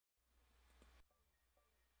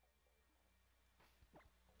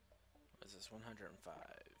is 105.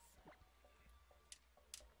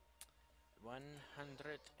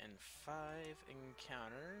 105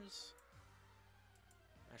 encounters.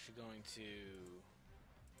 Actually going to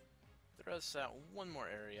throw us out one more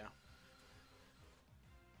area.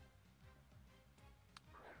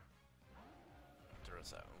 Throw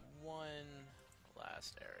us out one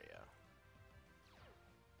last area.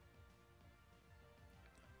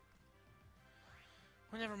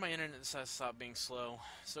 Whenever my internet decides to stop being slow,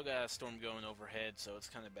 still got a storm going overhead, so it's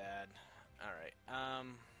kind of bad. Alright, I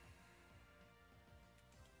am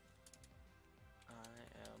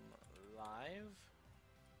live.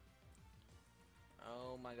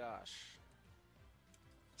 Oh my gosh.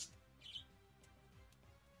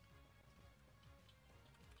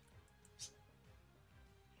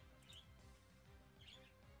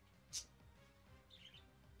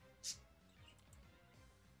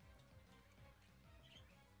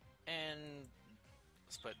 And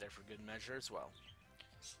let's put it there for good measure as well.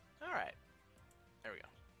 Alright. There we go.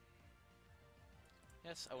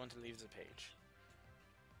 Yes, I want to leave the page.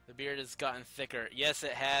 The beard has gotten thicker. Yes,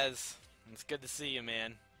 it has. It's good to see you,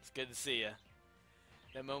 man. It's good to see you.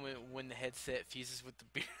 That moment when the headset fuses with the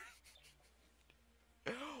beard.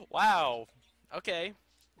 Wow. Okay.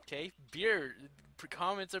 Okay. Beard.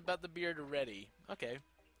 Comments about the beard already. Okay.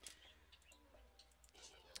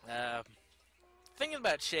 Thinking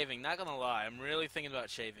about shaving. Not gonna lie. I'm really thinking about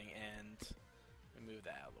shaving, and let me move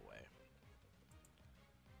that out of the way.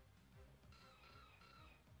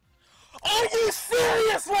 Are you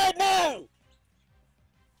serious right now?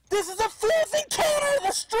 This is the fourth encounter of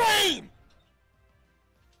the stream!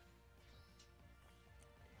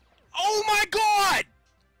 Oh my god!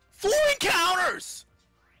 4 encounters!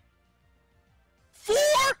 4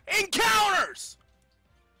 encounters!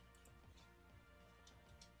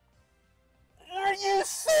 Are you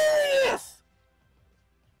serious?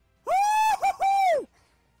 Woo-hoo-hoo!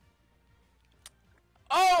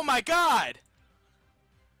 Oh my god!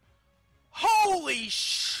 Holy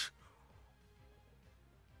sh!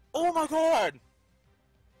 Oh my god!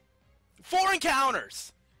 4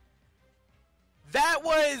 encounters! That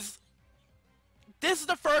was... This is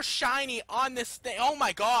the first shiny on this thing. Oh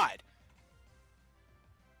my god!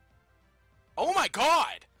 Oh my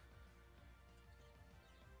god!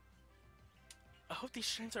 I hope these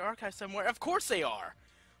streams are archived somewhere. Of course they are!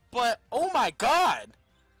 But, oh my god!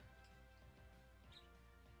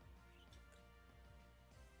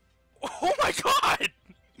 Oh my god!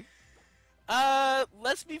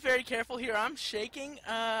 Let's be very careful here. I'm shaking.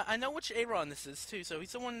 I know which Aron this is, too, so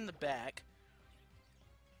he's the one in the back.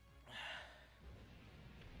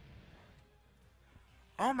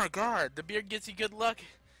 Oh my god, the beard gives you good luck.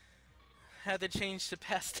 Had to change to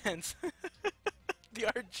past tense. The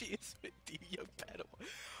RG is 50, young Padawan.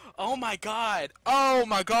 Oh my god! Oh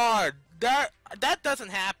my god! That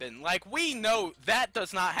doesn't happen. Like, we know that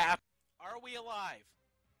does not happen. Are we alive?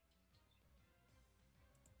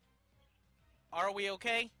 Are we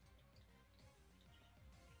okay?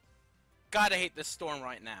 Gotta hate this storm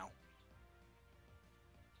right now.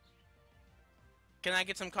 Can I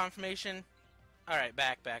get some confirmation? Alright,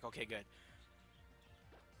 back. Okay, good.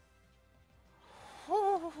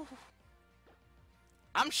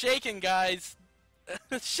 I'm shaking, guys.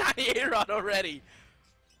 Shiny Aron already.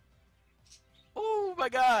 Oh my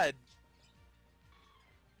god.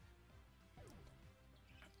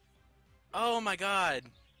 Oh my god.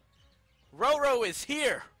 Roro is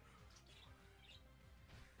here.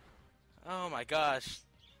 Oh my gosh.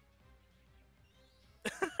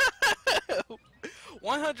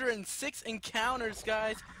 106 encounters,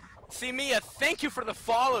 guys. C.MeaX, thank you for the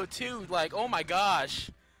follow too. Like, oh my gosh.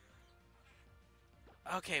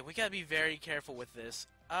 Okay, we gotta be very careful with this.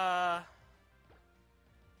 Oh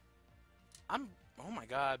my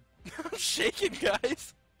god. I'm shaking,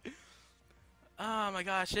 guys. Oh my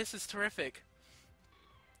gosh, this is terrific.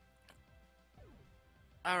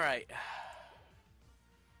 Alright.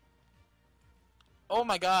 Oh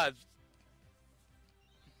my god.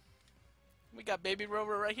 We got Baby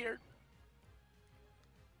Rover right here.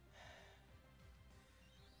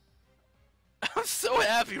 I'm so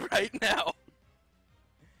happy right now.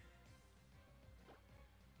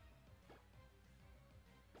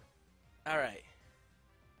 Alright.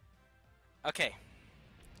 Okay.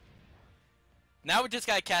 Now we just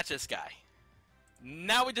gotta catch this guy.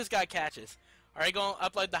 Now we just gotta catch this. Are you gonna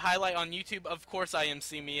upload the highlight on YouTube? Of course I am,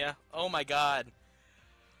 C.MeaX. Oh my god.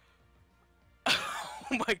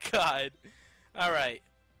 Oh my god. Alright.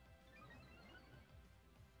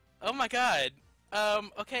 Oh my god.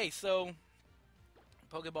 Okay, so...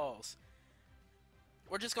 Pokeballs.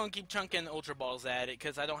 We're just gonna keep chunking Ultra Balls at it,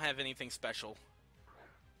 because I don't have anything special.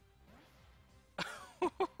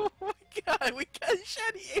 Oh my god, we got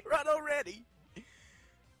Shiny Aron already!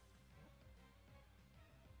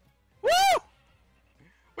 Woo!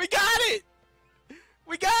 We got it!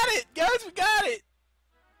 We got it! Guys, we got it!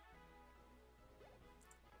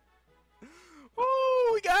 Woo!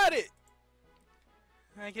 We got it!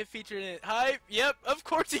 I get featured in it. Hype! Yep, of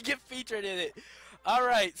course you get featured in it!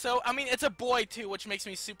 Alright, so, I mean, it's a boy, too, which makes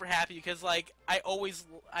me super happy, because, like, I always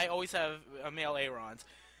have male Arons.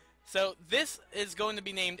 So, this is going to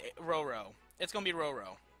be named Roro. It's going to be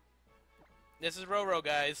Roro. This is Roro,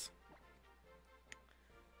 guys.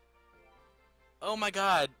 Oh my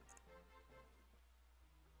god.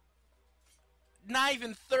 Not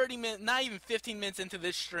even 30 minutes, not even 15 minutes into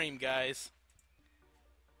this stream, guys.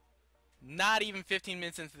 Not even 15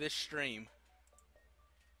 minutes into this stream.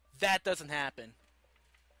 That doesn't happen.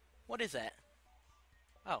 What is that?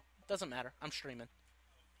 Oh, doesn't matter. I'm streaming.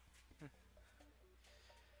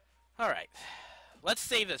 Alright. Let's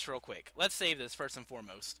save this real quick. Let's save this first and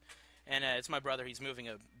foremost. And it's my brother. He's moving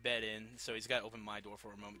a bed in, so he's got to open my door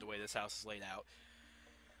for a moment, the way this house is laid out.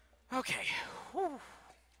 Okay.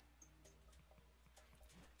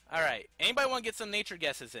 Alright. Anybody want to get some nature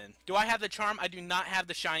guesses in? Do I have the charm? I do not have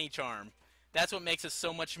the shiny charm. That's what makes it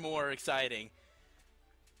so much more exciting.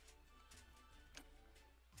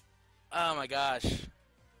 Oh my gosh.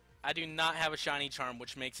 I do not have a shiny charm,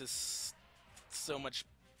 which makes this so much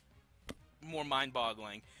more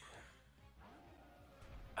mind-boggling.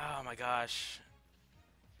 Oh my gosh.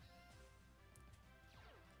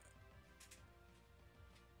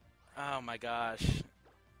 Oh my gosh.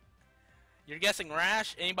 You're guessing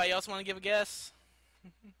Rash? Anybody else want to give a guess?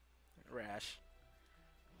 Rash.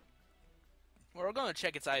 Well, we're going to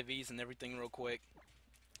check its IVs and everything real quick.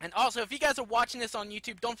 And also, if you guys are watching this on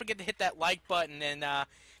YouTube, don't forget to hit that like button. And if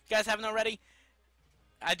you guys haven't already,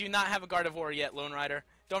 I do not have a Gardevoir yet, Lone Rider.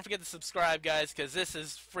 Don't forget to subscribe, guys, because this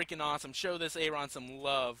is freaking awesome. Show this Aron some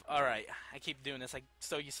love. Alright, I keep doing this. I'm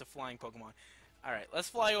so used to flying Pokemon. Alright, let's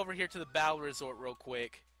fly over here to the Battle Resort real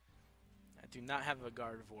quick. I do not have a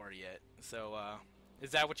Gardevoir yet. So,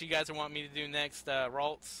 is that what you guys want me to do next,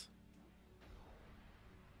 Ralts?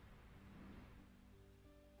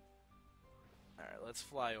 Alright, let's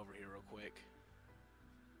fly over here real quick.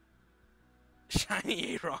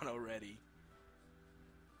 Shiny Aron already.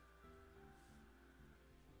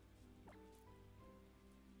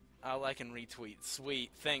 I like and retweet.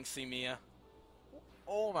 Sweet. Thanks, C.MeaX.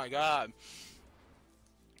 Oh my god.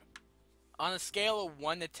 On a scale of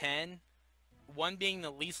 1 to 10, 1 being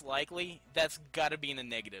the least likely, that's gotta be in the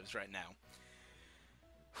negatives right now.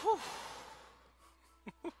 Whew.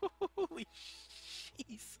 Holy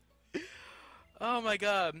jeez. Oh my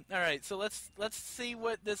god. Alright, so let's see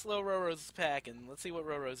what this little Roro's packing. Let's see what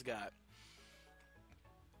Roro's got.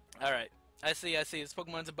 Alright. I see. This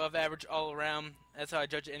Pokemon's above average all around. That's how I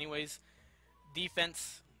judge it anyways.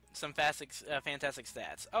 Defense, some fantastic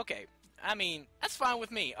stats. Okay. I mean, that's fine with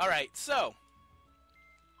me. Alright, so.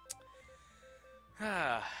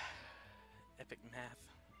 Epic math.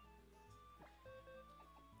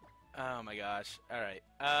 Oh my gosh. Alright.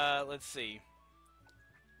 Let's see.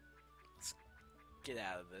 Let's get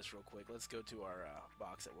out of this real quick. Let's go to our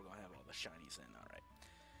box that we're going to have all the shinies in. Alright.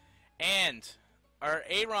 And our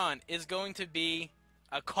Aron is going to be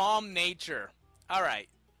a calm nature. Alright.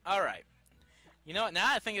 Alright. You know what? Now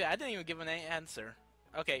I think I didn't even give an answer.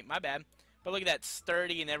 Okay, my bad. But look at that.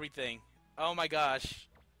 Sturdy and everything. Oh my gosh.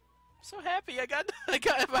 I'm so happy I got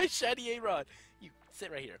my shiny Aron. You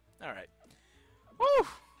sit right here. Alright. Woo!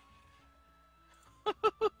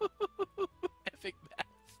 Epic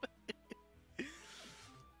math.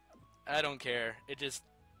 I don't care.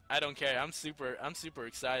 I don't care. I'm super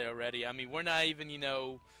excited already. I mean, we're not even,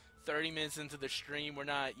 30 minutes into the stream. We're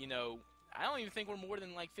not, I don't even think we're more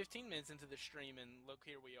than like 15 minutes into the stream, and look,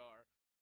 here we are.